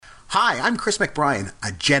Hi, I'm Chris McBrien,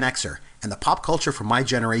 a Gen Xer, and the pop culture from my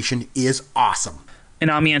generation is awesome. And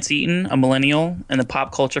I'm Yancey Eaton, a millennial, and the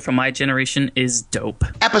pop culture from my generation is dope.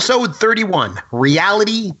 Episode 31,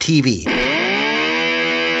 Reality TV.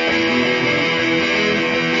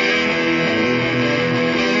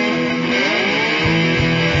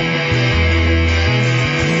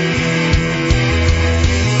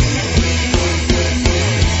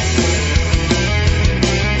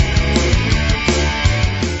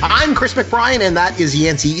 I'm Chris McBrien, and that is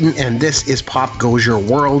Yancey Eaton, and this is Pop Goes Your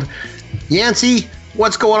World. Yancey,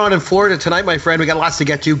 what's going on in Florida tonight, my friend? We got lots to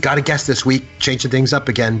get to. Got a guest this week, changing things up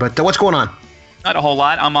again, but what's going on? Not a whole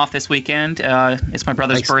lot. I'm off this weekend. It's my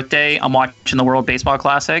brother's birthday. I'm watching the World Baseball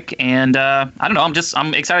Classic, and I don't know.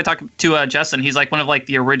 I'm excited to talk to Justin. He's like one of like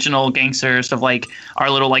the original gangsters of like our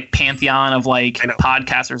little like pantheon of like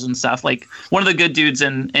podcasters and stuff. Like one of the good dudes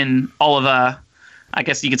in all of I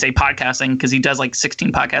guess you could say podcasting, because he does like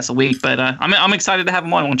 16 podcasts a week. But I'm excited to have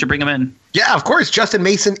him on. Why don't you bring him in? Yeah, of course. Justin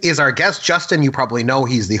Mason is our guest. Justin, you probably know,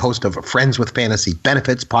 he's the host of Friends with Fantasy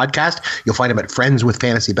Benefits podcast. You'll find him at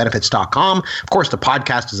friendswithfantasybenefits.com. Of course, the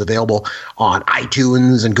podcast is available on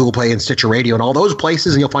iTunes and Google Play and Stitcher Radio and all those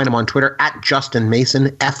places. And you'll find him on Twitter at Justin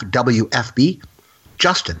Mason, FWFB.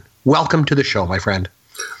 Justin, welcome to the show, my friend.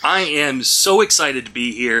 I am so excited to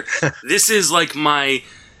be here. This is like my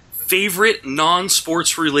favorite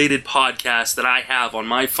non-sports related podcast that I have on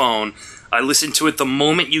my phone. I listen to it the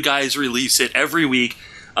moment you guys release it every week.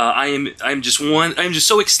 I'm just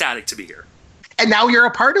so ecstatic to be here. And now you're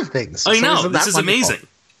a part of things. I know. This is amazing.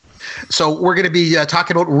 So we're going to be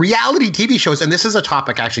talking about reality TV shows, and this is a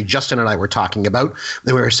topic actually Justin and I were talking about.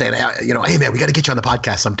 We were saying, hey man, we got to get you on the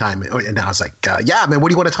podcast sometime. And I was like, yeah, man, what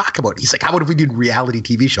do you want to talk about? He's like, how about if we did reality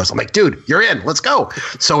TV shows? I'm like, dude, you're in. Let's go.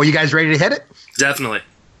 So are you guys ready to hit it? Definitely.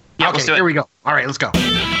 Yeah, okay, here we go. All right, let's go. Yeah,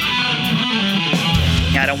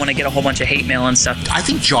 I don't want to get a whole bunch of hate mail and stuff. I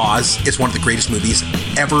think Jaws is one of the greatest movies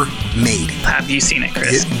ever made. Have you seen it,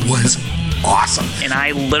 Chris? It was awesome. And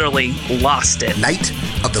I literally lost it. Night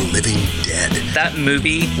of the Living Dead. That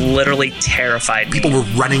movie literally terrified me. People were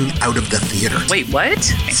running out of the theater. Wait, what?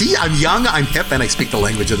 See, I'm young, I'm hip, and I speak the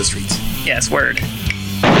language of the streets. Yes, word.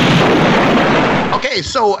 Okay,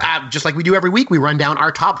 so just like we do every week, we run down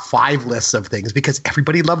our top 5 lists of things because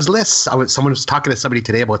everybody loves lists. Someone was talking to somebody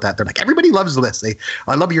today about that. They're like, everybody loves lists.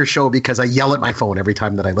 I love your show because I yell at my phone every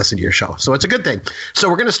time that I listen to your show. So it's a good thing.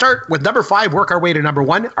 So we're going to start with number 5, work our way to number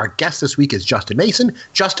 1. Our guest this week is Justin Mason.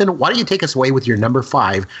 Justin, why don't you take us away with your number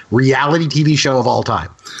 5 reality TV show of all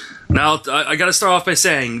time? Now, I got to start off by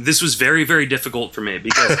saying this was very, very difficult for me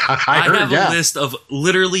because I have a list of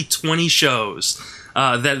literally 20 shows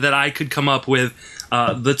that I could come up with.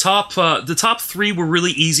 The top 3 were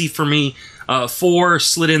really easy for me. 4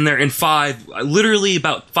 slid in there, and 5, literally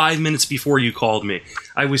about 5 minutes before you called me,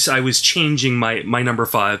 I was changing my number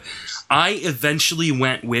 5. I eventually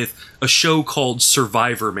went with a show called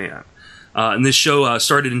Survivor Man. And this show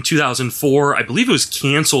started in 2004. I believe it was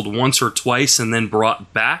canceled once or twice and then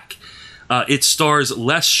brought back. It stars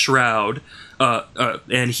Les Stroud, and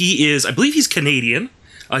I believe he's Canadian.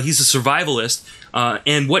 He's a survivalist,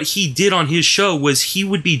 and what he did on his show was he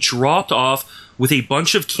would be dropped off with a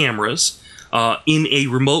bunch of cameras in a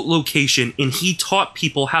remote location, and he taught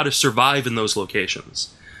people how to survive in those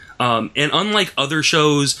locations. And unlike other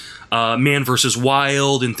shows, Man vs.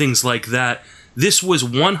 Wild and things like that, this was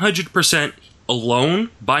 100% alone,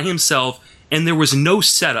 by himself, and there was no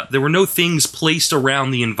setup. There were no things placed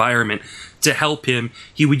around the environment to help him.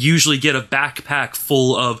 He would usually get a backpack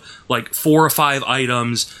full of like 4 or 5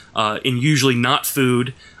 items, and usually not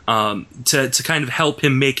food, to kind of help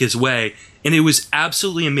him make his way. And it was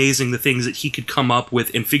absolutely amazing the things that he could come up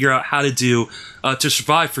with and figure out how to do to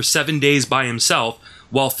survive for 7 days by himself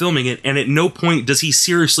while filming it. And at no point does he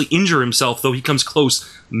seriously injure himself, though he comes close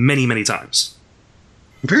many, many times.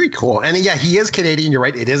 Very cool. And yeah, he is Canadian. You're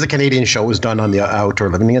right. It is a Canadian show. It was done on the Outdoor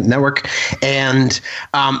Living Network. And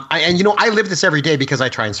I live this every day because I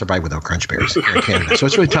try and survive without crunch bears here in Canada. So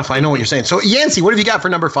it's really tough. I know what you're saying. So Yancey, what have you got for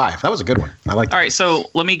number 5? That was a good one. I like that. All right.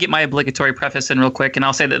 So let me get my obligatory preface in real quick. And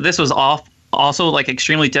I'll say that this was also like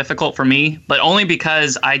extremely difficult for me, but only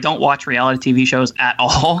because I don't watch reality TV shows at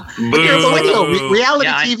all. Reality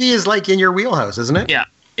TV is like in your wheelhouse, isn't it? Yeah.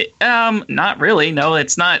 Not really. No,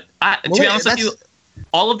 it's not. To be honest with you,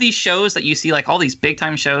 all of these shows that you see, like all these big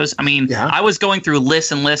time shows. I mean, I was going through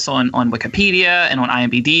lists and lists on Wikipedia and on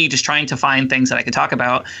IMDb, just trying to find things that I could talk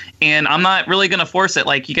about. And I'm not really going to force it.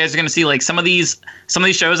 Like, you guys are going to see, like, some of these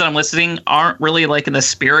shows that I'm listing aren't really like in the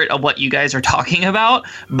spirit of what you guys are talking about,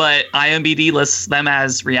 but IMDb lists them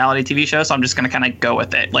as reality TV shows. So I'm just going to kind of go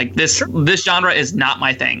with it. Like, this genre is not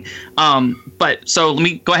my thing. But so let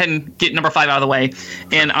me go ahead and get number 5 out of the way.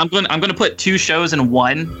 And I'm going to put 2 shows in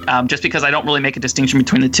one, just because I don't really make a distinction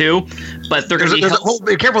between the two. But they're going to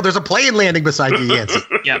be be careful. There's a plane landing beside you, Yancey.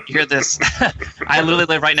 Yeah, you hear this? I literally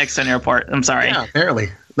live right next to an airport. I'm sorry. Yeah, apparently.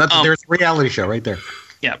 There's a reality show right there.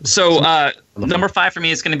 Yeah. So number 5 for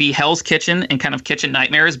me is going to be Hell's Kitchen and kind of Kitchen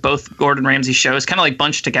Nightmares, both Gordon Ramsay shows, kind of like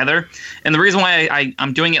bunched together. And the reason why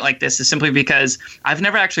I'm doing it like this is simply because I've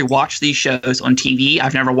never actually watched these shows on TV.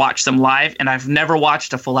 I've never watched them live, and I've never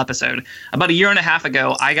watched a full episode. About a year and a half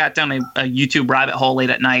ago, I got down a YouTube rabbit hole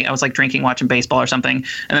late at night. I was like drinking, watching baseball or something.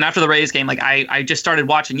 And then after the Rays game, like I just started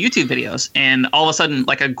watching YouTube videos, and all of a sudden,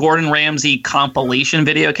 like a Gordon Ramsay compilation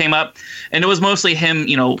video came up, and it was mostly him,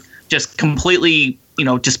 just completely,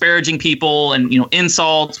 disparaging people and,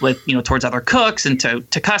 insults with, towards other cooks and to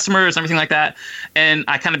customers and everything like that. And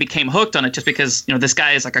I kind of became hooked on it just because, this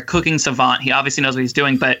guy is like a cooking savant. He obviously knows what he's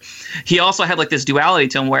doing, but he also had like this duality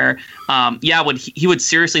to him where, he would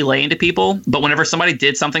seriously lay into people. But whenever somebody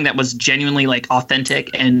did something that was genuinely like authentic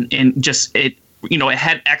and just it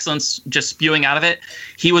had excellence just spewing out of it,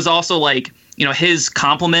 he was also like, his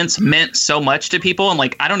compliments meant so much to people. And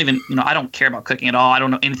like, I don't care about cooking at all. I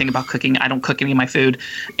don't know anything about cooking. I don't cook any of my food.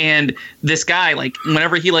 And this guy, like,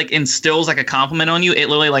 whenever he like instills like a compliment on you, it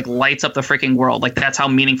literally like lights up the freaking world. Like, that's how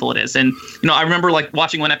meaningful it is. And, I remember like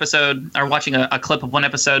watching one episode or watching a clip of one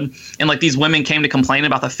episode, and like these women came to complain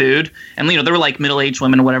about the food. And, they were like middle-aged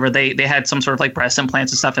women or whatever. They had some sort of like breast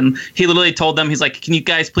implants and stuff. And he literally told them, he's like, can you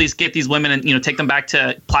guys please get these women and, take them back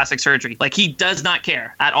to plastic surgery? Like, he does not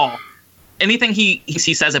care at all. Anything he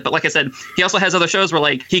says it. But like I said, he also has other shows where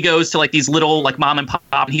like he goes to like these little like mom and pop,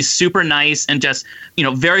 and he's super nice and just,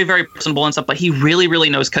 very, very personable and stuff, but he really, really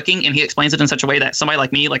knows cooking, and he explains it in such a way that somebody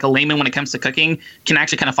like me, like a layman when it comes to cooking, can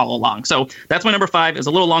actually kind of follow along. So that's my number 5. It's a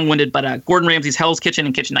little long-winded, but Gordon Ramsay's Hell's Kitchen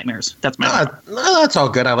and Kitchen Nightmares. That's my that's all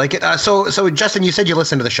good. I like it. So Justin, you said you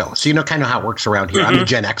listen to the show, so you know kind of how it works around here. Mm-hmm. I'm a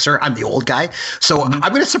Gen Xer. I'm the old guy. So I'm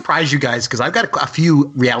going to surprise you guys because I've got a few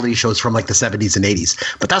reality shows from like the 70s and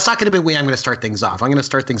 80s, but that's not going to be the way I'm going to start things off. I'm going to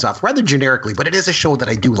start things off rather generically, but it is a show that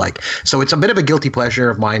I do like. So it's a bit of a guilty pleasure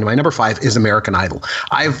of mine. My number 5 is American Idol.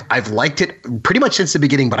 I've liked it pretty much since the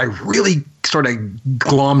beginning, but I really sort of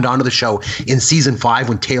glommed onto the show in season 5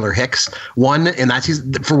 when Taylor Hicks won in that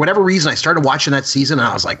season. For whatever reason, I started watching that season and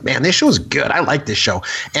I was like, man, this show is good. I like this show.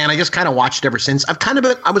 And I just kind of watched it ever since. I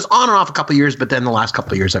was on and off a couple of years, but then the last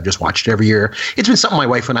couple of years I've just watched it every year. It's been something my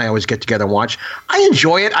wife and I always get together and watch. I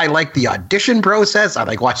enjoy it. I like the audition process. I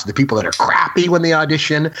like watching the people that are crappy when they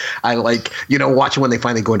audition. I like, watching when they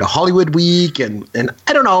finally go into Hollywood Week. And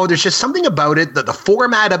I don't know, there's just something about it. The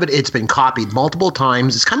format of it, it's been copied multiple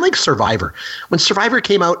times. It's kind of like Survivor. When Survivor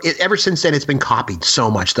came out, ever since then, it's been copied so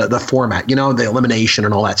much. The format, the elimination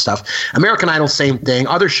and all that stuff. American Idol, same thing.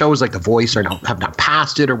 Other shows like The Voice have not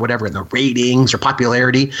passed it or whatever in the ratings or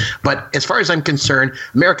popularity. But as far as I'm concerned,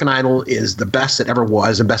 American Idol is the best that ever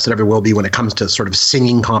was and best that ever will be when it comes to sort of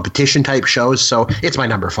singing competition type shows. So it's my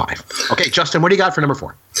number 5. Okay, Justin, what do you got for number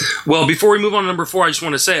 4? Well, before we move on to number 4, I just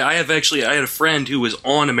want to say I had a friend who was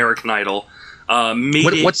on American Idol.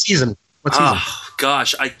 What season? What season?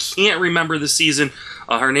 Gosh, I can't remember the season.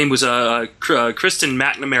 Her name was Kristen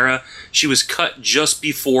McNamara. She was cut just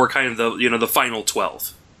before kind of the final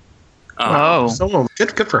 12. So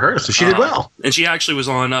good for her. So she did well. And she actually was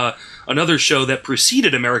on another show that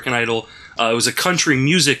preceded American Idol. It was a country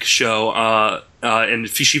music show, and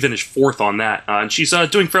she finished 4th on that. And she's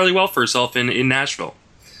doing fairly well for herself in Nashville.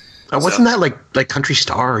 Wasn't that like Country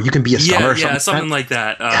Star? Or You Can Be a Star or something? Yeah, something like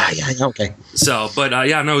that. Okay. So, but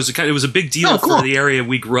no, it was a big deal for the area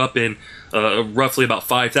we grew up in. Roughly about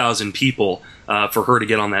 5,000 people for her to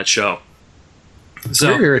get on that show. So,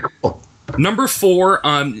 very, very cool. Number 4,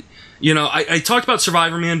 I talked about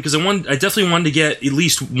Survivor Man because I definitely wanted to get at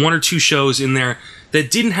least 1 or 2 shows in there that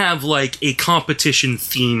didn't have like a competition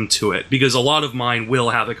theme to it, because a lot of mine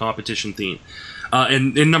will have a competition theme.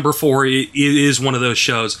 And number 4 it is one of those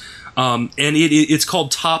shows. And it's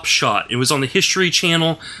called Top Shot. It was on the History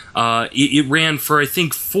Channel. It ran for, I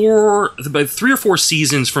think, 3 or 4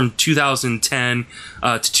 seasons from 2010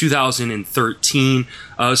 to 2013. It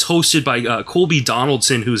was hosted by Colby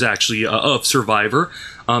Donaldson, who's actually of Survivor.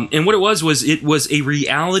 And what it was a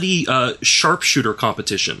reality sharpshooter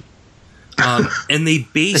competition. And they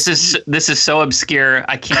based this is so obscure.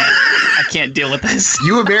 I can't deal with this.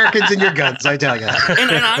 You Americans and your guns, I tell you.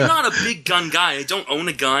 And I'm not a big gun guy. I don't own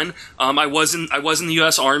a gun. I was in the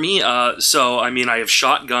U.S. Army, so I mean I have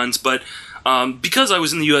shotguns, but. Because I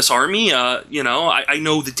was in the U.S. Army, I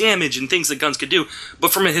know the damage and things that guns could do.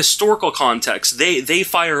 But from a historical context, they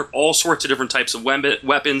fire all sorts of different types of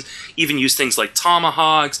weapons, even use things like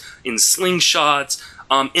tomahawks and slingshots.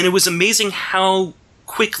 And it was amazing how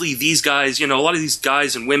quickly these guys, a lot of these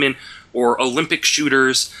guys and women were Olympic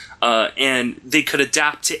shooters, and they could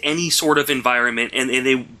adapt to any sort of environment. And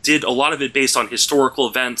they did a lot of it based on historical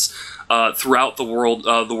events throughout the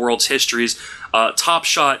world's histories. Top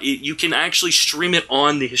Shot, you can actually stream it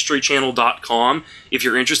on the historychannel.com if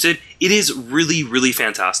you're interested. It is really, really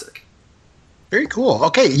fantastic. Very cool.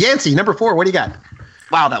 Okay, Yancey, number 4, what do you got?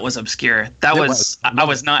 Wow, that was obscure. I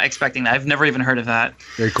was not expecting that. I've never even heard of that.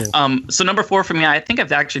 Very cool. So number 4 for me, I think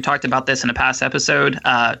I've actually talked about this in a past episode.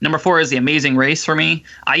 Number 4 is The Amazing Race for me.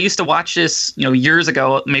 I used to watch this, years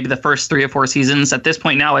ago, maybe the first 3 or 4 seasons. At this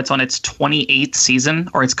point now, it's on its 28th season,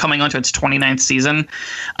 or it's coming onto its 29th season.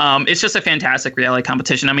 It's just a fantastic reality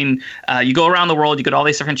competition. I mean, you go around the world, you go to all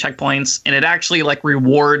these different checkpoints, and it actually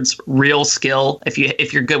rewards real skill. If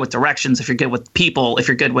you're good with directions, if you're good with people, if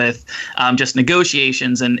you're good with just negotiation.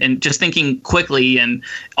 And just thinking quickly and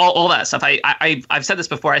all that stuff. I've said this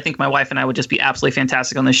before. I think my wife and I would just be absolutely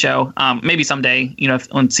fantastic on this show. Maybe someday, if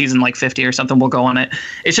on season 50 or something, we'll go on it.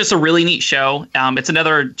 It's just a really neat show. It's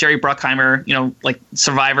another Jerry Bruckheimer,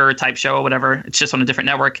 Survivor type show or whatever. It's just on a different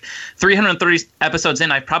network. 330 episodes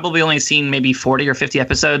in, I've probably only seen maybe 40 or 50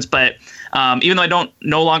 episodes. But even though I don't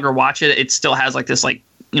no longer watch it, it still has this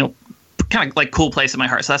kind of cool place in my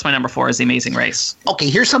heart. So that's my number 4 is The Amazing Race. Okay,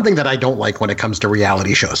 here's something that I don't like when it comes to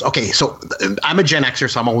reality shows. Okay, so I'm a Gen Xer,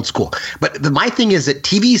 so I'm old school. But my thing is that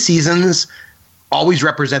TV seasons always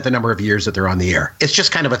represent the number of years that they're on the air. It's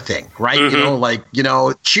just kind of a thing, right?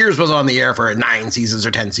 Mm-hmm. Cheers was on the air for 9 seasons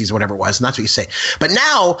or 10 seasons, whatever it was, and that's what you say. But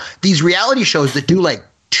now these reality shows that do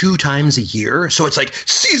 2 times a year, so it's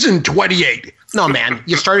season 28. No, man,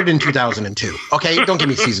 you started in 2002. Okay, don't give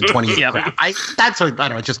me season 28 crap. I don't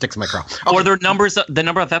know. It just sticks in my craw. Okay. Or the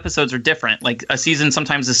number of episodes are different. Like a season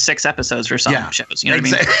sometimes is 6 episodes for some shows. You know what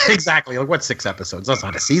I mean? Exactly. What's 6 episodes? That's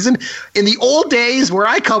not a season. In the old days where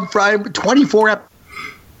I come from, 24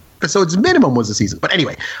 episodes minimum was a season. But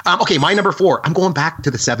anyway, okay, my number 4. I'm going back to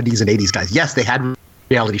the 70s and 80s, guys. Yes, they had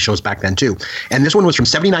reality shows back then too, and this one was from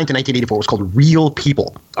 79 to 1984. It was called Real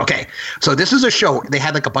People. Okay, so this is a show. They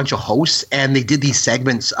had a bunch of hosts, and they did these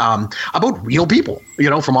segments about real people,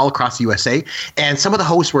 from all across the USA. And some of the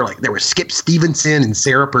hosts were there was Skip Stevenson and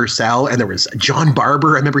Sarah Purcell, and there was John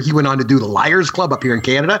Barber. I remember he went on to do the Liars Club up here in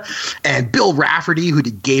Canada, and Bill Rafferty, who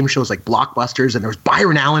did game shows like Blockbusters, and there was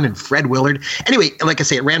Byron Allen and Fred Willard. Anyway, like I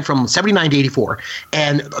say, it ran from 79 to 84,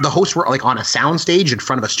 and the hosts were on a sound stage in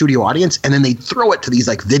front of a studio audience, and then they'd throw it to these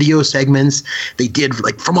video segments they did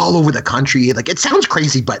from all over the country. It sounds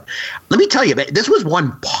crazy, but let me tell you, this was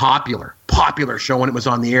one popular show when it was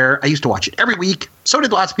on the air. I used to watch it every week. So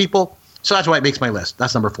did lots of people. So that's why it makes my list.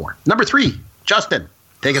 That's number 4. Number 3, Justin,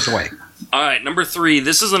 take us away. All right, number 3.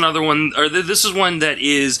 This is another one, or this is one that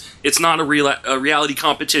it's not a reality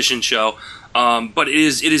competition show. But it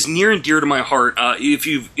is near and dear to my heart. If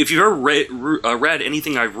you've ever read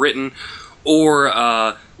anything I've written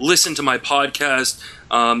or listened to my podcast,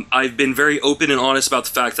 I've been very open and honest about the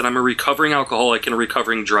fact that I'm a recovering alcoholic and a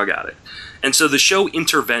recovering drug addict. And so the show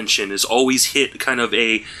Intervention has always hit kind of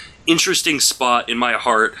a interesting spot in my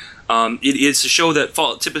heart. It's a show that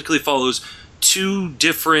typically follows 2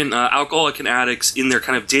 different alcoholic and addicts in their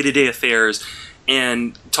kind of day-to-day affairs,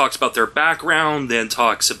 and talks about their background, then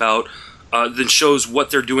talks about then shows what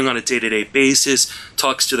they're doing on a day-to-day basis,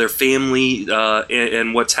 talks to their family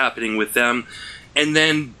and what's happening with them. And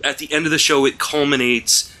then at the end of the show, it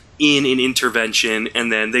culminates in an intervention,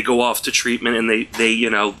 and then they go off to treatment, and they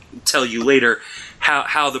tell you later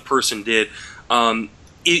how the person did.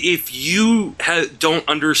 If you don't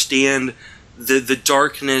understand the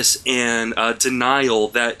darkness and denial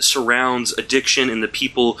that surrounds addiction and the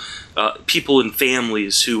people and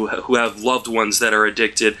families who have loved ones that are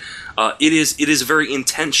addicted, it is a very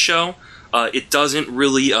intense show. It doesn't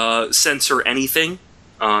really censor anything,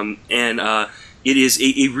 and it is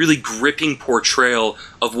a really gripping portrayal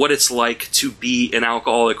of what it's like to be an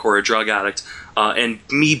alcoholic or a drug addict. And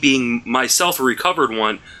me being myself a recovered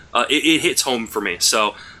one, it hits home for me.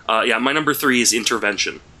 So, my number 3 is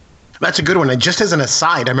Intervention. That's a good one. And just as an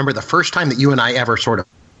aside, I remember the first time that you and I ever sort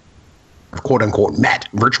of quote unquote met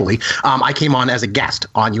virtually, I came on as a guest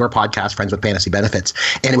on your podcast, Friends with Fantasy Benefits.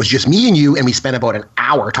 And it was just me and you, and we spent about an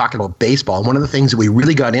hour talking about baseball. And one of the things that we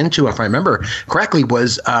really got into, if I remember correctly,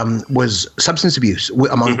 was substance abuse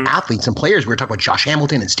among athletes and players. We were talking about Josh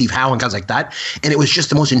Hamilton and Steve Howe and guys like that. And it was just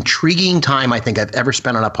the most intriguing time I think I've ever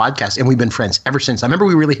spent on a podcast. And we've been friends ever since. I remember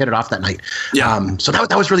we really hit it off that night. Yeah. So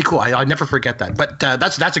that was really cool. I'll never forget that. But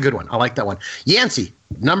that's a good one. I like that one. Yancey,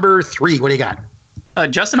 number 3. What do you got?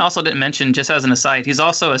 Justin also didn't mention, just as an aside, he's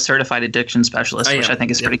also a certified addiction specialist, which I think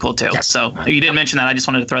is pretty cool too. Yes. So you didn't mention that. I just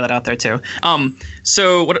wanted to throw that out there too.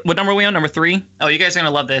 So what number are we on? Number 3? Oh, you guys are going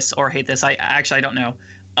to love this or hate this. I don't know.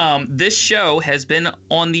 This show has been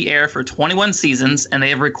on the air for 21 seasons, and they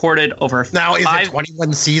have recorded over Now, is it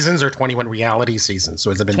 21 seasons or 21 reality seasons? So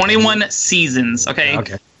has it been 21 seasons? Okay.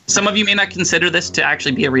 Okay. Some of you may not consider this to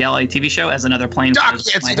actually be a reality TV show, as another plane.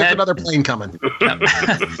 There's another plane coming.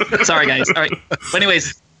 Sorry, guys. All right. But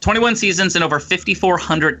anyways, 21 seasons and over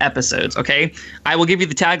 5,400 episodes, okay? I will give you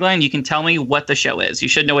the tagline. You can tell me what the show is. You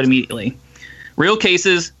should know it immediately. Real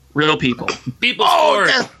cases, real people. People's Sport.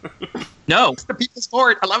 Yes. No. It's the People's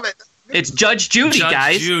Sport. I love it. It's Judge Judy,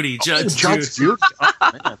 guys. Judge Judy.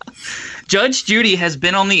 Oh, man. Judge Judy has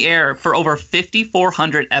been on the air for over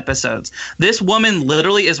 5,400 episodes. This woman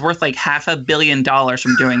literally is worth like $500 million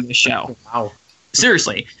from doing this show. Wow.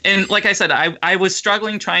 Seriously. And like I said, I was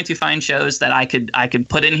struggling trying to find shows that I could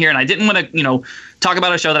put in here, and I didn't want to, talk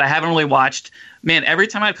about a show that I haven't really watched. Man, every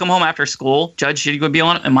time I'd come home after school, Judge Judy would be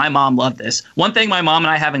on, and my mom loved this. One thing my mom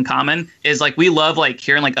and I have in common is like we love like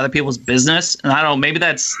hearing like other people's business, and I don't know, maybe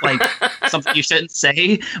that's like something you shouldn't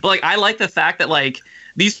say, but like I like the fact that like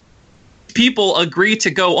these people agree to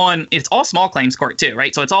go on. It's all small claims court too,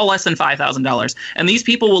 right? So it's all less than $5,000, and these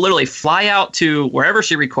people will literally fly out to wherever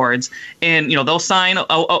she records, and they'll sign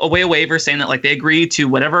a waiver saying that like they agree to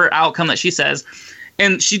whatever outcome that she says,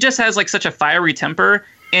 and she just has like such a fiery temper,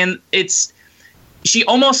 and she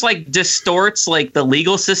almost like distorts like the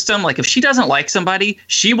legal system. Like if she doesn't like somebody,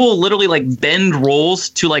 she will literally like bend rules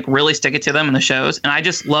to like really stick it to them in the shows. And I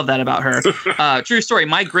just love that about her. True story.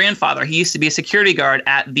 My grandfather, he used to be a security guard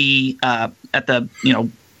at the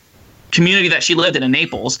community that she lived in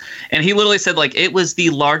Naples. And he literally said like it was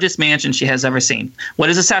the largest mansion she has ever seen. What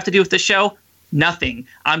does this have to do with the show? Nothing.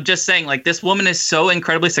 I'm just saying, like, this woman is so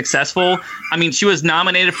incredibly successful. I mean, she was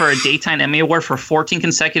nominated for a Daytime Emmy Award for 14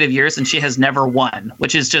 consecutive years, and she has never won,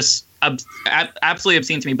 which is just absolutely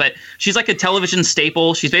obscene to me. But she's like a television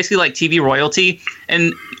staple. She's basically like TV royalty.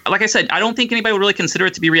 And like I said, I don't think anybody would really consider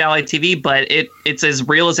it to be reality TV, but it's as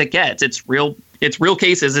real as it gets. It's real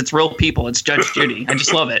cases. It's real people. It's Judge Judy. I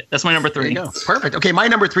just love it. That's my number 3. There you go. Perfect. Okay, my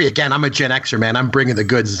number 3, again, I'm a Gen Xer, man. I'm bringing the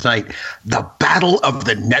goods tonight. The Battle of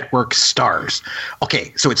the Network Stars.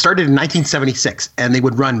 Okay, so it started in 1976, and they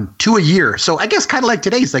would run 2 a year. So I guess kind of like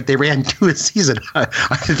today's, like they ran 2 a season. I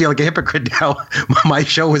feel like a hypocrite now. My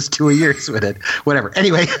show was 2 a year with it. Whatever.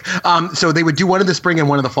 Anyway, so they would do one in the spring and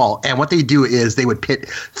one in the fall. And what they do is they would pit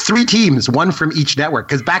 3 teams, one from each network.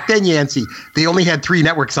 Because back then, Yancey, they only had 3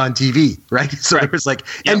 networks on TV, right? So there was like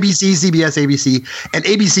NBC, CBS, ABC, and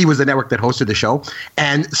ABC was the network that hosted the show.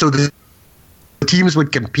 And so the teams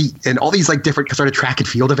would compete in all these like different sort of track and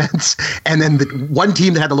field events. And then the one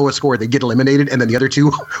team that had the lowest score, they'd get eliminated. And then the other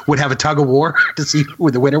 2 would have a tug of war to see who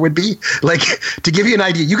the winner would be. Like, to give you an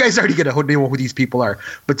idea, you guys already get a know who these people are.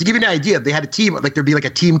 But to give you an idea, they had a team, like there'd be like a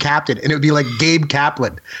team captain, and it would be like Gabe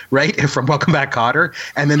Kaplan, right? From Welcome Back, Kotter.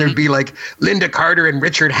 And then there'd be like Linda Carter and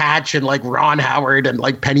Richard Hatch and like Ron Howard and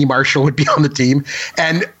like Penny Marshall would be on the team.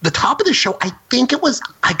 And the top of the show, I think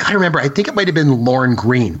it might have been Lorne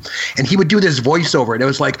Green. And he would do this voiceover, and it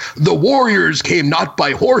was like, the Warriors came not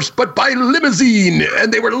by horse but by limousine,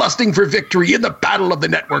 and they were lusting for victory in the Battle of the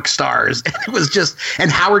Network Stars. And it was just,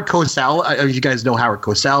 and Howard Cosell, you guys know Howard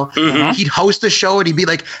Cosell, he'd host the show, and he'd be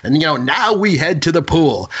like, and now we head to the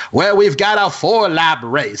pool where we've got a 4-lap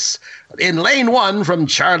race. In lane 1 from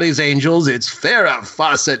Charlie's Angels, it's Farrah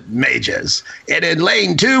Fawcett Majors. And in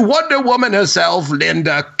lane 2, Wonder Woman herself,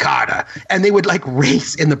 Linda Carter. And they would like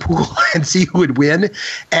race in the pool and see who would win.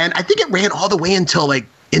 And I think it ran all the way until like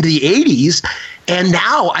into the 80s. And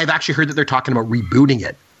now I've actually heard that they're talking about rebooting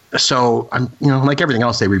it. So I'm, like everything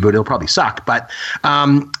else they reboot, it'll probably suck. But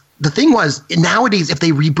the thing was, nowadays, if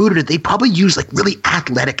they rebooted it, they'd probably use like really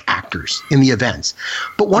athletic actors in the events.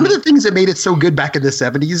 But one of the things that made it so good back in the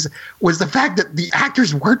 70s was the fact that the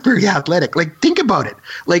actors weren't very athletic. Like, think about it.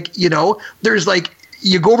 Like, there's like,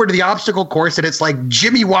 you go over to the obstacle course and it's like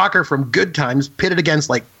Jimmy Walker from Good Times pitted against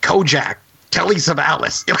like Kojak, Telly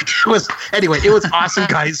Savalas. It was awesome,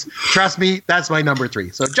 guys. Trust me, that's my number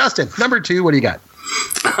 3. So, Justin, number 2, what do you got?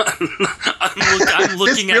 I'm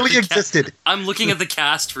looking this really existed. I'm looking at the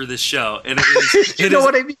cast for this show, and it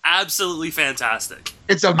what I mean? Absolutely fantastic.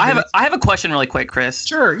 It's I have a question really quick, Chris.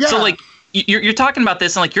 Sure, yeah. So like you're talking about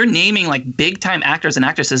this and like you're naming like big time actors and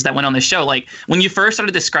actresses that went on the show. Like when you first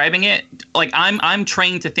started describing it, like I'm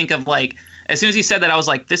trained to think of like as soon as you said that I was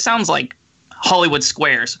like this sounds like Hollywood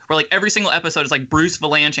Squares, where like every single episode is like Bruce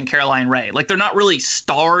Vilanch and Caroline Rhea. Like they're not really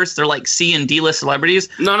stars; they're like C and D list celebrities.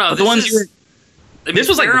 No, but the ones this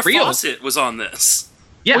was like real. Fawcett was on this.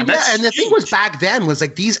 Yeah, well, yeah, and the thing was back then was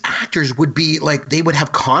like these actors would be like they would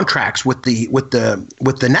have contracts with the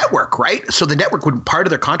network, right? So the network would part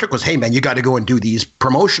of their contract was, hey man, you got to go and do these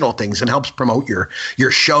promotional things and helps promote your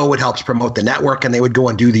show. It helps promote the network, and they would go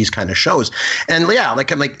and do these kind of shows. And yeah,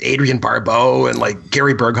 like Adrienne Barbeau and like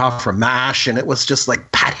Gary Berghoff from MASH, and it was just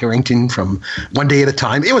like Pat Harrington from One Day at a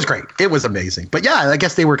Time. It was great. It was amazing. But yeah, I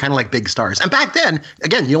guess they were kind of like big stars. And back then,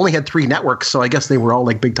 again, you only had 3 networks, so I guess they were all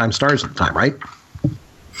like big time stars at the time, right?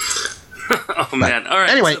 Oh man! All right.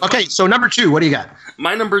 Anyway, so number 2, what do you got?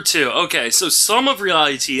 My number 2. Okay, so some of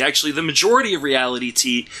reality, actually the majority of reality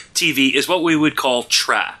TV is what we would call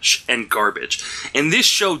trash and garbage. And this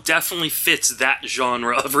show definitely fits that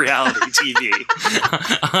genre of reality TV.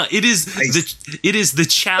 It is the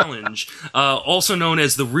Challenge, also known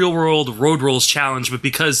as the Real World Road Rules Challenge, but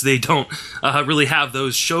because they don't really have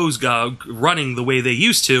those shows running the way they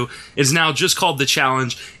used to, it's now just called the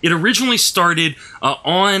Challenge. It originally started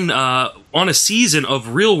on a season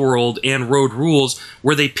of Real World and Road Rules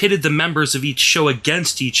where they pitted the members of each show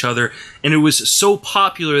against each other, and it was so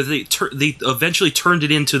popular they eventually turned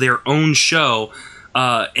it into their own show,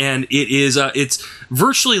 and it's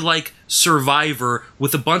virtually like Survivor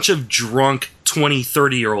with a bunch of drunk 20,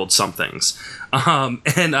 30-year-old somethings.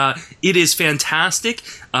 It is fantastic.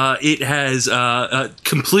 It has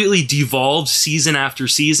completely devolved season after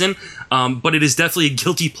season, but it is definitely a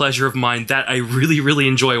guilty pleasure of mine that I really, really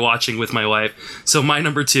enjoy watching with my wife. So my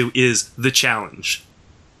number 2 is The Challenge.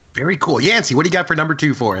 Very cool. Yancey, what do you got for number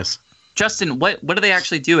 2 for us? Justin, what do they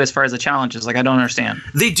actually do as far as the challenges? Like, I don't understand.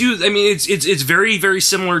 They do. I mean, it's very, very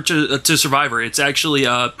similar to Survivor. It's actually,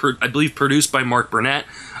 I believe, produced by Mark Burnett.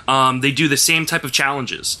 They do the same type of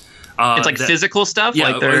challenges. It's like physical stuff? Yeah,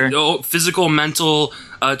 like they're physical, mental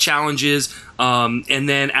challenges. And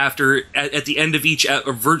then at the end of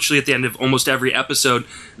virtually at the end of almost every episode,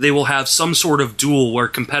 they will have some sort of duel where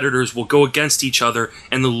competitors will go against each other,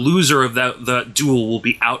 and the loser of that duel will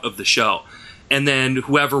be out of the show. And then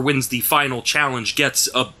whoever wins the final challenge gets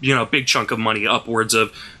a big chunk of money, upwards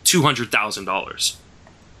of $200,000.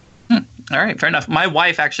 All right, fair enough. My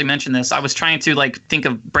wife actually mentioned this. I was trying to think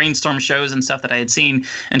of brainstorm shows and stuff that I had seen,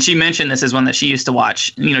 and she mentioned this as one that she used to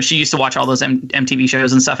watch. She used to watch all those MTV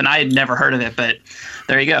shows and stuff, and I had never heard of it. But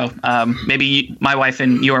there you go. Maybe my wife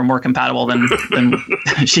and you are more compatible than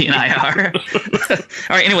she and I are.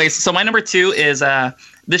 All right. Anyways, so my number 2 is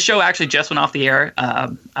this show actually just went off the air,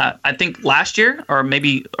 I think last year or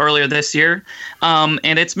maybe earlier this year, and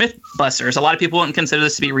it's Mythbusters. A lot of people wouldn't consider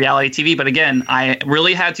this to be reality TV, but again, I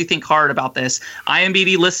really had to think hard about this.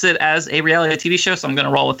 IMDb lists it as a reality TV show, so I'm going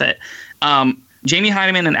to roll with it. Jamie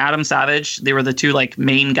Hyneman and Adam Savage, they were the 2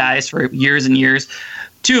 main guys for years and years.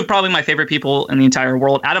 2 of probably my favorite people in the entire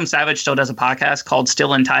world. Adam Savage still does a podcast called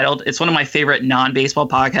Still Entitled. It's one of my favorite non-baseball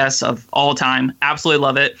podcasts of all time. Absolutely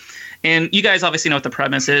love it. And you guys obviously know what the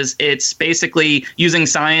premise is. It's basically using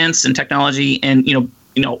science and technology and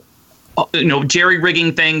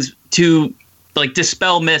jerry-rigging things to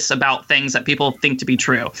dispel myths about things that people think to be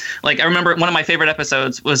true. Like I remember one of my favorite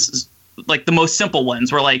episodes was the most simple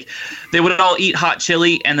ones where they would all eat hot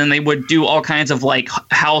chili, and then they would do all kinds of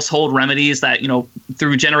household remedies that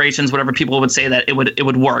through generations, whatever people would say that it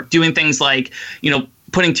would work. Doing things like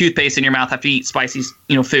putting toothpaste in your mouth after you eat spicy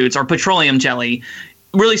foods, or petroleum jelly.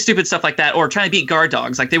 Really stupid stuff like that, or trying to beat guard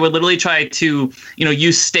dogs. They would literally try to,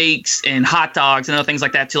 use steaks and hot dogs and other things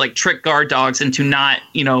like that to trick guard dogs into not,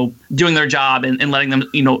 doing their job and letting them,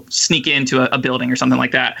 sneak into a building or something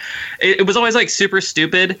like that. It was always super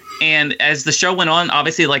stupid. And as the show went on,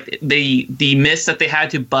 obviously the myths that they had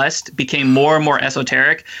to bust became more and more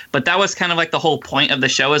esoteric. But that was kind of the whole point of the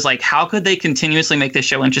show is how could they continuously make this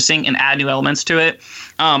show interesting and add new elements to it?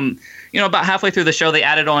 About halfway through the show, they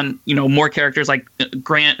added on, more characters like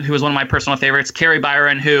Grant, who was one of my personal favorites, Carrie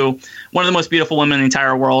Byron, who one of the most beautiful women in the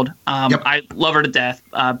entire world. Yep. I love her to death.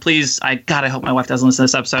 Please, I hope my wife doesn't listen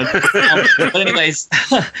to this episode. But anyways,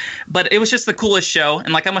 but it was just the coolest show.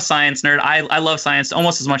 And I'm a science nerd. I love science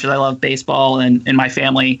almost as much as I love baseball and my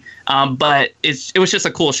family. But it was just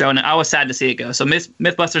a cool show, and I was sad to see it go. So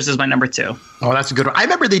Mythbusters is my number 2. Oh, that's a good one. I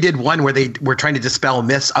remember they did one where they were trying to dispel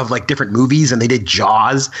myths of different movies, and they did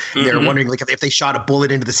Jaws. Mm-hmm. There they're wondering like if they shot a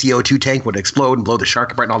bullet into the CO2 tank, would it explode and blow the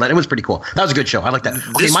shark apart and all that. It was pretty cool. That was a good show. I like that.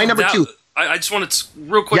 Okay, my number 2. I just wanted to,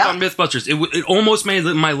 real quick on Mythbusters. It almost made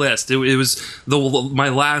my list. It was my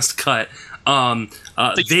last cut. So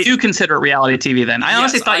you do consider it reality TV then? I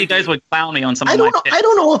honestly thought you guys would clown me on something like that. I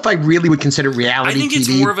don't know if I really would consider reality TV. I think it's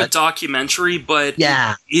more of a documentary, but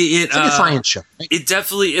it's like a science show. Right? It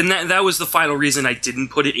definitely, and that was the final reason I didn't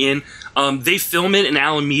put it in. They film it in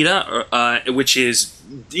Alameda, which is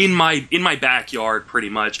in my backyard pretty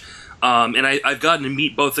much, and I've gotten to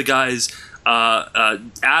meet both the guys.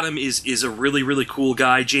 Adam is a really, really cool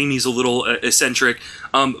guy. Jamie's a little eccentric.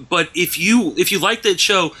 But if you like that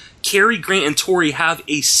show, Cary Grant and Tori have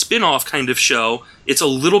a spin-off kind of show. It's a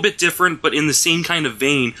little bit different, but in the same kind of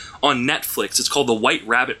vein on Netflix. It's called The White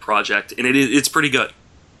Rabbit Project, and it's pretty good.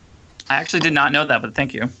 I actually did not know that, but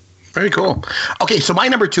thank you. Very cool. Okay, so my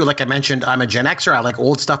number 2, like I mentioned, I'm a Gen Xer. I like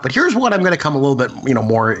old stuff, but here's what I'm going to come a little bit,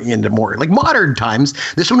 more into more like modern times.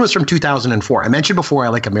 This one was from 2004. I mentioned before I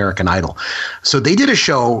like American Idol. So they did a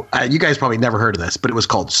show. You guys probably never heard of this, but it was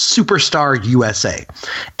called Superstar USA.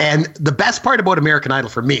 And the best part about American Idol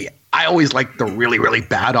for me, I always like the really, really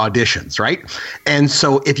bad auditions, right? And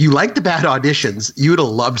so if you like the bad auditions, you would have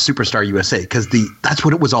loved Superstar USA because that's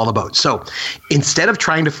what it was all about. So instead of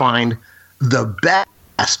trying to find the best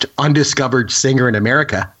undiscovered singer in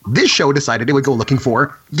America, this show decided it would go looking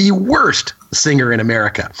for the worst singer in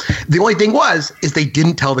America. The only thing is they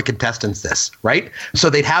didn't tell the contestants this, right?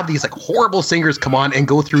 So they'd have these like horrible singers come on and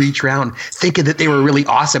go through each round thinking that they were really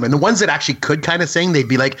awesome. And the ones that actually could kind of sing, they'd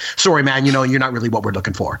be like, sorry, man, you're not really what we're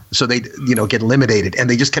looking for. So they'd, get eliminated. And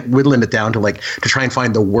they just kept whittling it down to try and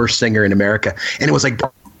find the worst singer in America. And it was like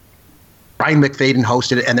Brian McFadden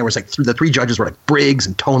hosted it, and there was the 3 judges were Briggs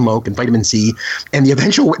and Tone Loc and Vitamin C, and the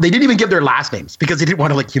eventual, they didn't even give their last names because they didn't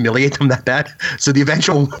want to humiliate them that bad. So the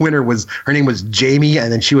eventual winner her name was Jamie,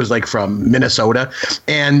 and then she was from Minnesota.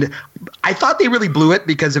 And I thought they really blew it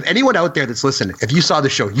because if anyone out there that's listening, if you saw the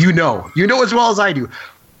show, you know as well as I do,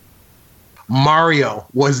 Mario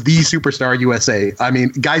was the Superstar USA. I mean,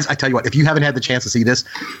 guys, I tell you what, if you haven't had the chance to see this,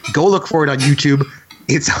 go look for it on YouTube.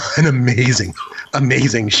 It's an amazing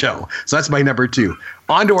show. So that's my number 2.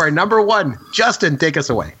 On to our number 1. Justin, take us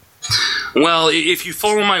away. Well, if you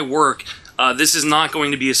follow my work, this is not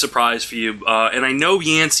going to be a surprise for you. And I know,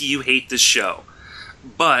 Yancey, you hate this show.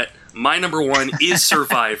 But my number 1 is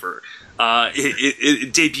Survivor.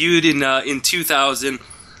 It debuted in 2000.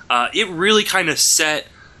 It really kind of set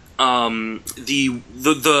the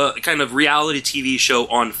kind of reality TV show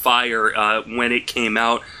on fire when it came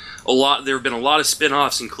out. There have been a lot of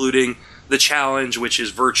spin-offs, including The Challenge, which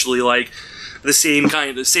is virtually like the same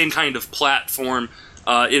kind of platform.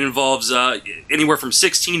 It involves anywhere from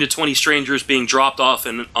 16 to 20 strangers being dropped off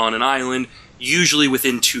on an island, usually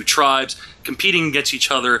within 2 tribes, competing against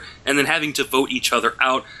each other, and then having to vote each other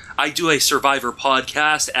out. I do a Survivor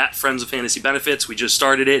podcast at Friends of Fantasy Benefits. We just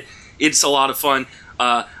started it. It's a lot of fun.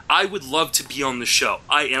 I would love to be on the show.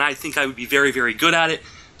 I think I would be very, very good at it.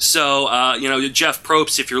 So, Jeff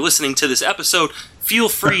Probst, if you're listening to this episode, feel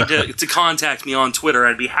free to contact me on Twitter.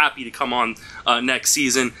 I'd be happy to come on next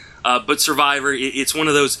season. But Survivor, it's one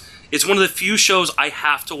of the few shows I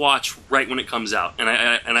have to watch right when it comes out, and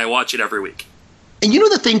I watch it every week. And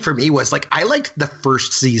the thing for me was I liked the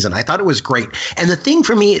first season. I thought it was great. And the thing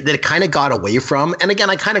for me that it kind of got away from, and again,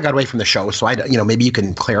 I kind of got away from the show. So maybe you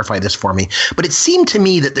can clarify this for me, but it seemed to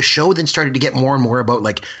me that the show then started to get more and more about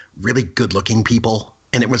really good looking people.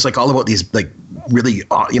 And it was all about these really,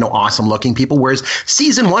 awesome looking people. Whereas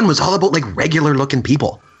season 1 was all about regular looking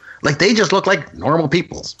people. They just look like normal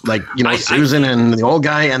people, Susan and the old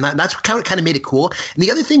guy. And that's kind of made it cool. And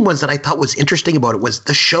the other thing was that I thought was interesting about it was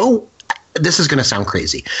the show. This is going to sound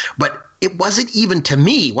crazy, but it wasn't even, to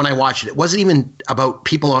me, when I watched it wasn't even about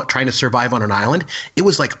people trying to survive on an island. It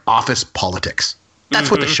was office politics. That's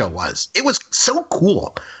what the show was. It was so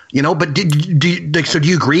cool, But do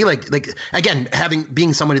you agree? Again,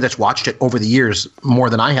 being somebody that's watched it over the years more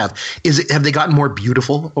than I have, have they gotten more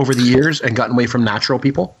beautiful over the years and gotten away from natural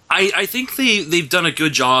people? I think they've done a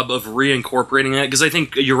good job of reincorporating that, because I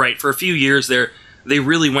think you're right. For a few years there, they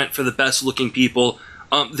really went for the best looking people.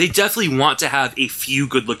 They definitely want to have a few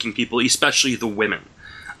good looking people, especially the women,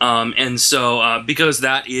 and so because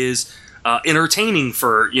that is entertaining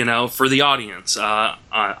for the audience.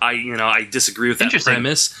 I disagree with that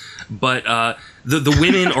premise, but the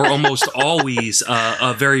women are almost always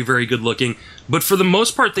very, very good looking. But for the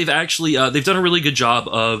most part, they've actually they've done a really good job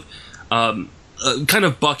of kind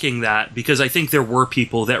of bucking that, because I think there were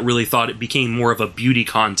people that really thought it became more of a beauty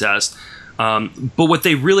contest. But what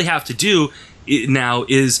they really have to do now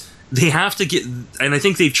is they have to get, and I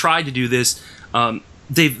think they've tried to do this.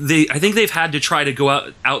 I think they've had to try to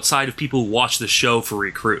go outside of people who watch the show for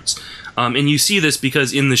recruits. And you see this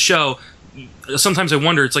because in the show, sometimes I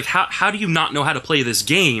wonder, it's like, how do you not know how to play this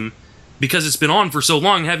game? Because it's been on for so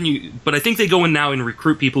long, haven't you? But I think they go in now and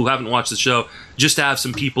recruit people who haven't watched the show just to have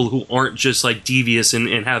some people who aren't just like devious and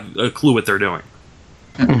have a clue what they're doing.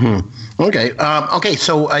 Mm-hmm. Okay.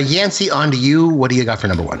 So Yancey, on to you. What do you got for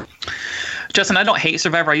number one? Justin, I don't hate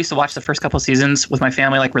Survivor. I used to watch the first couple seasons with my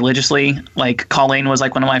family, like religiously. Like Colleen was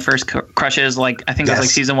like one of my first crushes. Like I think it was like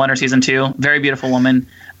season 1 or season 2. Very beautiful woman.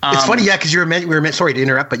 It's funny, yeah, because sorry to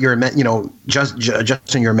interrupt, but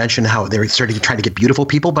Justin, you were mentioning how they were starting to try to get beautiful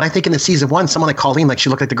people. But I think in the season 1, someone like Colleen, like she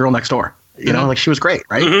looked like the girl next door. You know, like she was great,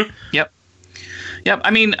 right? Mm-hmm. Yep. I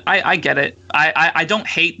mean, I get it. I don't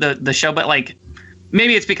hate the show, but like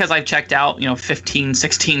maybe it's because I checked out, 15,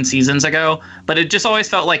 16 seasons ago. But it just always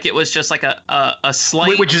felt like it was just like a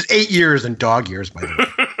slight, which is 8 years and dog years, by the way.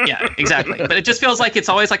 Yeah, exactly. But it just feels like it's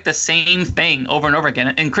always like the same thing over and over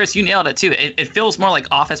again. And Chris, you nailed it too. It feels more like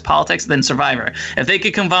office politics than Survivor. If they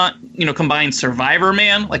could combine Survivor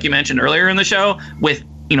Man, like you mentioned earlier in the show, with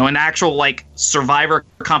an actual like Survivor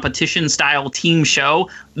competition style team show,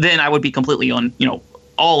 then I would be completely on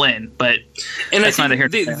all in. But that's neither here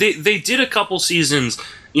nor there. They did a couple seasons.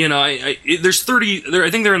 There's 30. I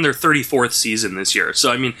think they're in their 34th season this year.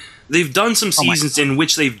 So I mean, they've done some seasons in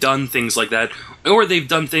which they've done things like that, or they've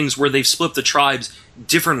done things where they've split the tribes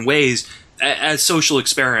different ways as social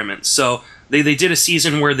experiments. So they did a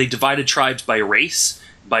season where they divided tribes by race,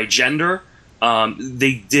 by gender.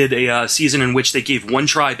 They did a season in which they gave one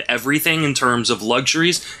tribe everything in terms of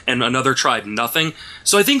luxuries and another tribe nothing.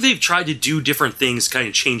 So I think they've tried to do different things, kind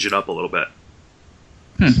of change it up a little bit.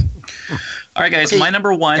 All right, guys, my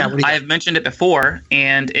number one, I have mentioned it before,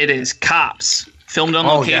 and it is Cops, filmed on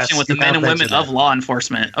location with the men and women of law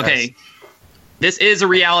enforcement. Okay, yes. This is a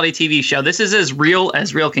reality TV show. This is as real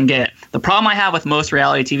can get. The problem I have with most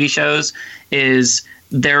reality TV shows is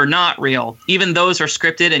they're not real. Even those are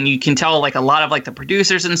scripted, and you can tell like a lot of like the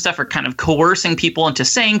producers and stuff are kind of coercing people into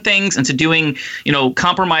saying things, into doing,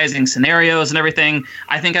 compromising scenarios and everything.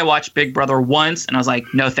 I think I watched Big Brother once and I was like,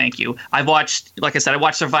 no, thank you. I watched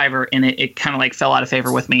Survivor, and it kind of like fell out of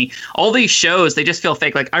favor with me. All these shows, they just feel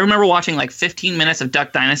fake. Like I remember watching like 15 minutes of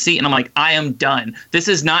Duck Dynasty and I'm like, I am done. This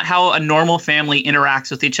is not how a normal family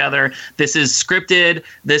interacts with each other. This is scripted.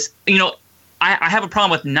 I have a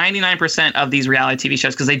problem with 99% of these reality TV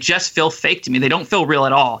shows because they just feel fake to me. They don't feel real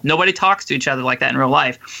at all. Nobody talks to each other like that in real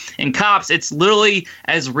life. In Cops, it's literally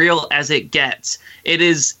as real as it gets. It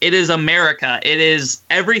is America. It is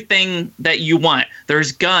everything that you want.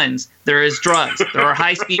 There's guns. There is drugs. There are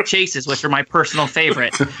high-speed chases, which are my personal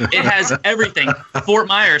favorite. It has everything. Fort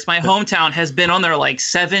Myers, my hometown, has been on there like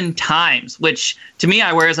 7 times, which to me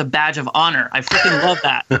I wear as a badge of honor. I freaking love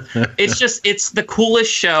that. It's the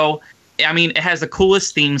coolest show. I mean, it has the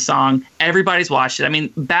coolest theme song. Everybody's watched it. I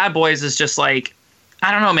mean, Bad Boys is just like,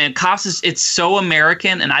 I don't know, man. Cops it's so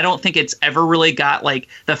American, and I don't think it's ever really got like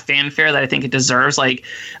the fanfare that I think it deserves. Like,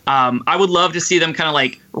 I would love to see them kind of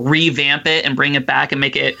like revamp it and bring it back and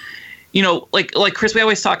make it, like Chris, we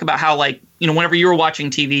always talk about how like, whenever you were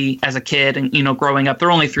watching TV as a kid and, growing up, there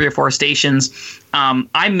were only 3 or 4 stations.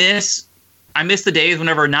 I miss the days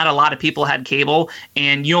whenever not a lot of people had cable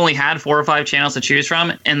and you only had 4 or 5 channels to choose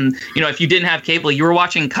from. And, if you didn't have cable, you were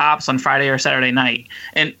watching Cops on Friday or Saturday night,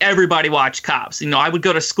 and everybody watched Cops. I would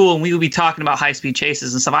go to school and we would be talking about high-speed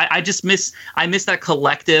chases and stuff. I miss that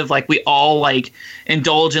collective, like we all like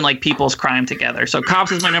indulge in like people's crime together. So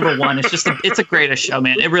Cops is my number one. It's a greatest show,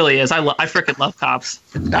 man. It really is. I freaking love Cops.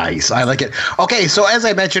 Nice. I like it. Okay. So as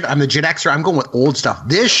I mentioned, I'm the Gen Xer. I'm going with old stuff.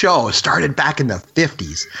 This show started back in the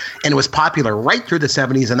 50s and it was popular right through the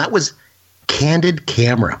 70s, and that was Candid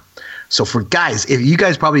Camera. So for guys, if you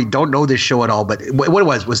guys probably don't know this show at all, but what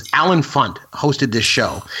it was Alan Funt hosted this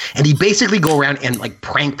show, and he basically go around and like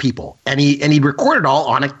prank people, and he recorded all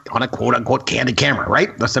on a quote unquote candid camera,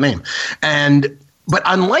 right? That's the name. But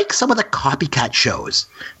unlike some of the copycat shows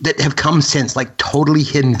that have come since, like Totally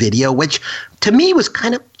Hidden Video, which to me was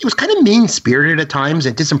kind of mean spirited at times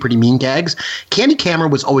and did some pretty mean gags, Candid Camera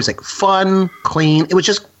was always like fun, clean.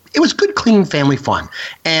 It was good, clean family fun.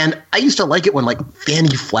 And I used to like it when like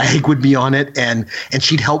Fanny Flagg would be on it and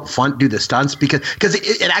she'd help Funt do the stunts because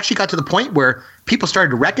it actually got to the point where people started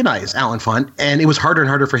to recognize Alan Funt, and it was harder and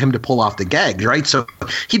harder for him to pull off the gags, right? So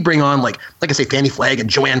he'd bring on like I say, Fanny Flagg and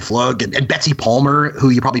Joanne Flugg and Betsy Palmer, who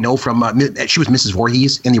you probably know from she was Mrs.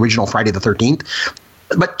 Voorhees in the original Friday the 13th.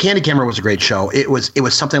 But Candid Camera was a great show. It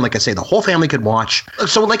was something, like I say, the whole family could watch.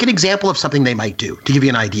 So like an example of something they might do, to give you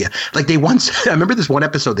an idea. Like I remember this one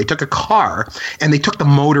episode, they took a car and they took the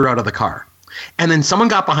motor out of the car. And then someone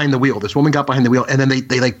got behind the wheel. This woman got behind the wheel, and then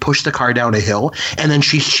they like pushed the car down a hill. And then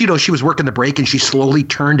she was working the brake, and she slowly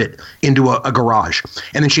turned it into a garage.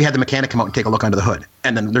 And then she had the mechanic come out and take a look under the hood.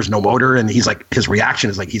 And then there's no motor, and he's like, his reaction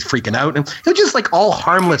is like he's freaking out. And it was just like all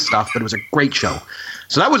harmless stuff, but it was a great show.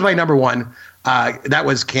 So that was my number one. That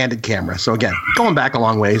was Candid Camera. So again, going back a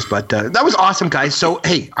long ways, but that was awesome, guys. So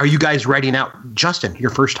hey, are you guys ready now? Justin,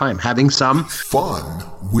 your first time having some fun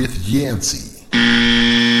with Yancey.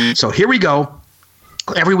 So here we go.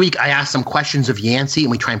 Every week I ask some questions of Yancey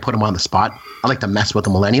and we try and put him on the spot. I like to mess with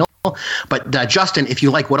the millennial. But Justin, if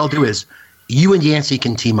you like, what I'll do is you and Yancey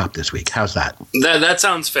can team up this week. How's that? That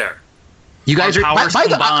sounds fair. You guys are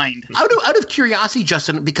combined. Out of curiosity,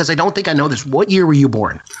 Justin, because I don't think I know this. What year were you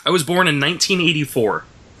born? I was born in 1984.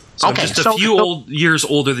 So okay, I'm just a few years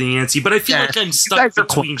older than Yancey, but I feel like I'm stuck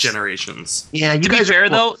between generations. Yeah, to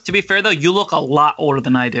be fair though, you look a lot older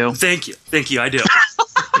than I do. Thank you, I do.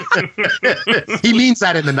 He means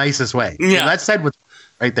that in the nicest way. Yeah, that's said with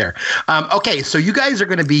right there. Okay, so you guys are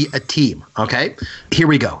going to be a team. Okay, here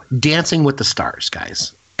we go. Dancing with the Stars,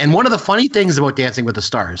 guys. And one of the funny things about Dancing with the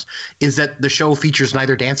Stars is that the show features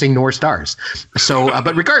neither dancing nor stars. So,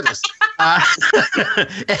 but regardless,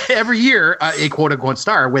 every year a quote-unquote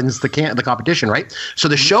star wins the competition, right? So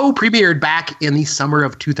the show premiered back in the summer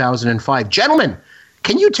of 2005. Gentlemen,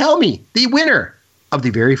 can you tell me the winner of the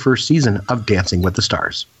very first season of Dancing with the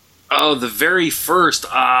Stars? Oh, the very first.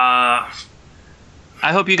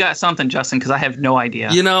 I hope you got something, Justin, because I have no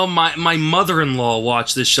idea. You know, my mother-in-law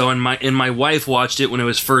watched this show, and my wife watched it when it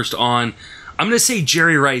was first on. I'm going to say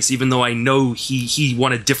Jerry Rice, even though I know he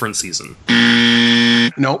won a different season.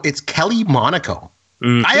 No, it's Kelly Monaco.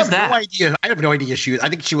 I have no idea. I have no idea. I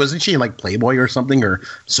think wasn't she in like Playboy or something, or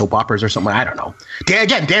soap operas or something. I don't know.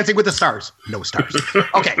 Again, Dancing with the Stars, no stars.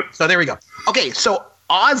 Okay, so there we go. Okay, so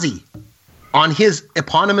Ozzy, on his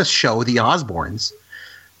eponymous show, The Osbournes,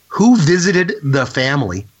 who visited the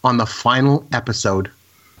family on the final episode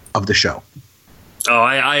of the show? Oh,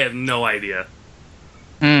 I have no idea.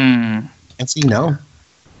 Nancy, no.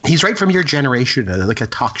 He's right from your generation, like a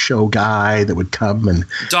talk show guy that would come and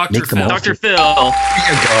Dr. Phil. Dr. Phil.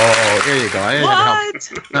 There you go.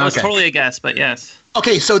 What? That was totally a guess, but yes.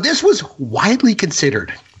 Okay, so this was widely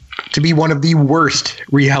considered to be one of the worst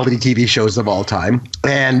reality TV shows of all time.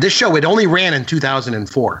 And this show, it only ran in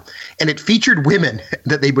 2004. And it featured women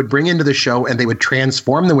that they would bring into the show, and they would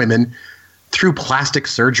transform the women through plastic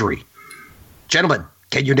surgery. Gentlemen,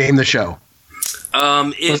 can you name the show?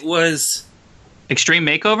 It was Extreme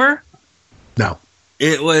Makeover? No.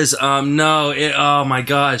 It was no. Oh my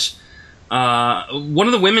gosh. One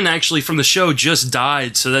of the women actually from the show just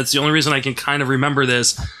died, so that's the only reason I can kind of remember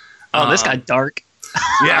this. Oh, this got dark.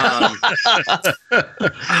 Yeah.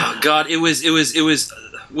 Oh God, it was.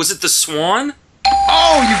 Was it the Swan?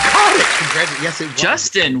 Oh, you got it! Yes, it was.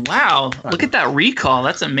 Justin, wow! Look at that recall.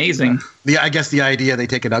 That's amazing. I guess the idea they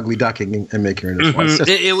take an ugly duckling and make her into a swan.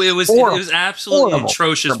 It was absolutely horrible.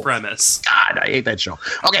 Atrocious premise. God, I hate that show.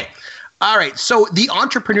 Okay, all right. So the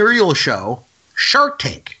entrepreneurial show Shark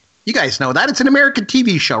Tank. You guys know that. It's an American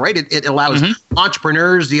TV show, right? It allows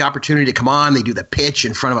entrepreneurs the opportunity to come on. They do the pitch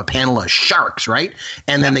in front of a panel of sharks, right?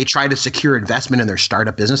 And then they try to secure investment in their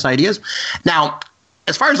startup business ideas. Now,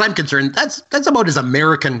 as far as I'm concerned, that's about as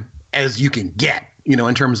American as you can get,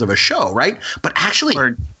 in terms of a show, right? But actually,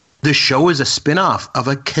 the show is a spinoff of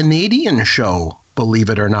a Canadian show, believe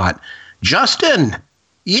it or not. Justin,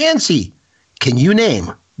 Yancey, can you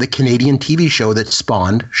name the Canadian TV show that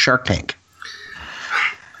spawned Shark Tank?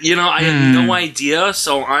 I have no idea,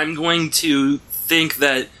 so I'm going to think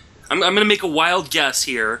that I'm going to make a wild guess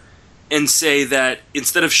here and say that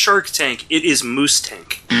instead of Shark Tank, it is Moose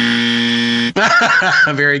Tank.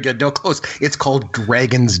 Very good. No, close. It's called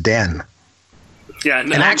Dragon's Den. Yeah,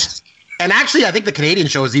 no, and actually, I think the Canadian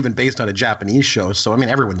show is even based on a Japanese show. So,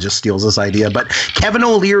 everyone just steals this idea. But Kevin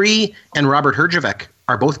O'Leary and Robert Herjavec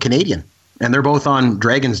are both Canadian, and they're both on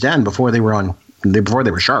Dragon's Den before they were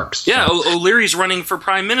sharks. Yeah, so. O'Leary's running for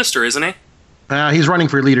prime minister, isn't he? He's running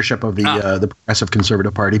for leadership of the Progressive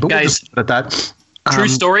Conservative Party. But guys, we'll just put it at that. True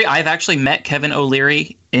story. I've actually met Kevin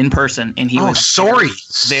O'Leary in person, and he was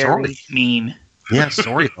very mean. Yeah,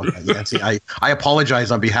 sorry about that, Nancy. I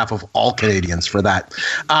apologize on behalf of all Canadians for that.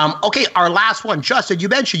 Okay, our last one. Justin, you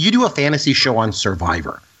mentioned you do a fantasy show on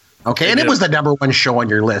Survivor. Okay, and it was the number one show on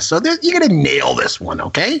your list. So you're going to nail this one,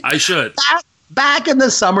 okay? I should. Back in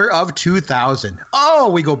the summer of 2000.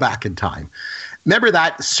 Oh, we go back in time. Remember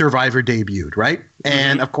that Survivor debuted, right?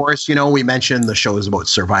 And of course, you know, we mentioned the show is about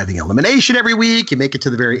surviving elimination every week. You make it to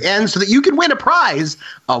the very end so that you can win a prize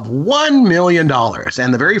of $1 million.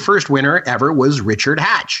 And the very first winner ever was Richard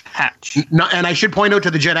Hatch. And I should point out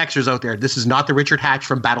to the Gen Xers out there, this is not the Richard Hatch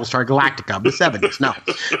from Battlestar Galactica of the 70s. No.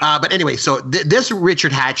 But anyway, so this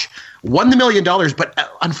Richard Hatch won the $1 million, but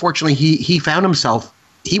unfortunately, he found himself,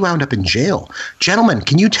 he wound up in jail. Gentlemen,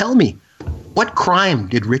 can you tell me, what crime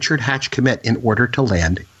did Richard Hatch commit in order to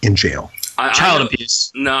land in jail? Child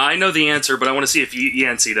abuse. No, I know the answer, but I want to see if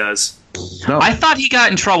Yancey does. No. I thought he got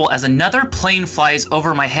in trouble as another plane flies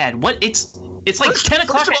over my head. What? It's like 10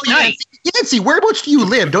 o'clock at night. Yancey, whereabouts do you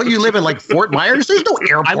live? Don't you live in like Fort Myers? There's no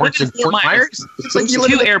airports in Fort Myers. It's like you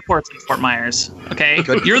live in airports in Fort Myers. Okay,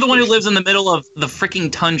 you're the one who lives in the middle of the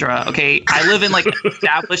freaking tundra. Okay, I live in like an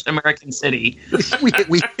established American city. we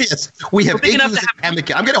have acres of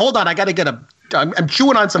pemmican. I'm gonna hold on. I gotta get I'm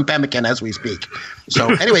chewing on some pemmican as we speak.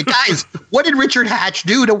 So anyway, guys, what did Richard Hatch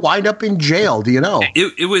do to wind up in jail? Do you know?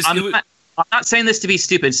 I'm not saying this to be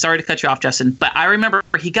stupid. Sorry to cut you off, Justin, but I remember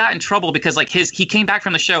he got in trouble because like he came back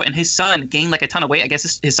from the show and his son gained like a ton of weight. I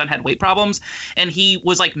guess his son had weight problems, and he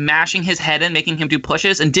was like mashing his head and making him do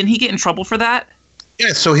pushes. And didn't he get in trouble for that?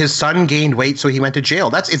 Yeah, so his son gained weight, so he went to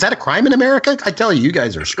jail. Is that a crime in America? I tell you, you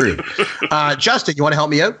guys are screwed. Justin, you want to help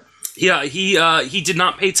me out? Yeah, he did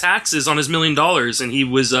not pay taxes on his $1 million, and he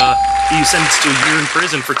was sentenced to a year in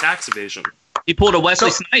prison for tax evasion. He pulled a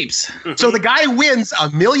Wesley Snipes. So the guy wins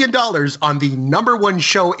 $1 million on the #1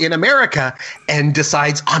 show in America and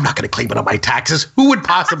decides, I'm not going to claim it on my taxes. Who would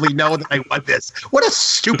possibly know that I won this? What a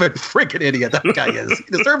stupid freaking idiot that guy is. He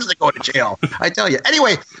deserves to go to jail, I tell you.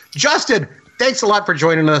 Anyway, Justin, thanks a lot for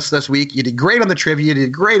joining us this week. You did great on the trivia. You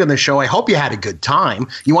did great on the show. I hope you had a good time.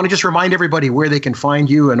 You want to just remind everybody where they can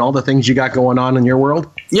find you and all the things you got going on in your world?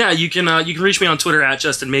 Yeah, you can reach me on Twitter at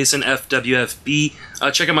Justin Mason, FWFB.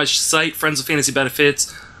 Check out my site,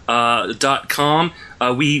 friendsoffantasybenefits.com.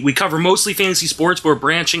 We cover mostly fantasy sports, but we're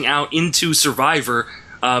branching out into Survivor.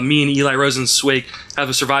 Me and Eli Rosenzweig have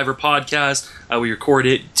a Survivor podcast. We record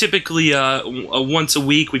it typically once a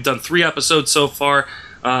week. We've done 3 episodes so far.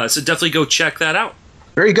 So definitely go check that out.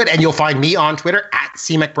 Very good. And you'll find me on Twitter at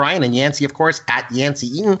CMcBrien and Yancey, of course, at Yancey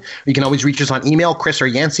Eaton. You can always reach us on email, Chris or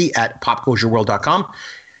Yancey at popgoesyourworld.com.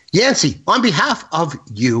 Yancey, on behalf of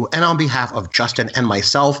you and on behalf of Justin and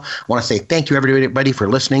myself, I want to say thank you, everybody, for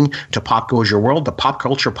listening to Pop Goes Your World, the pop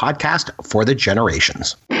culture podcast for the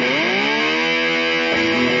generations.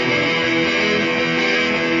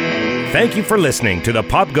 Thank you for listening to the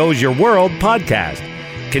Pop Goes Your World podcast.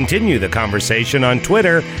 Continue the conversation on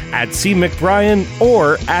Twitter at CMcBrien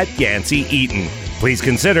or at Yancey Eaton. Please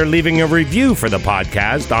consider leaving a review for the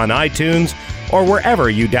podcast on iTunes or wherever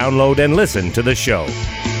you download and listen to the show.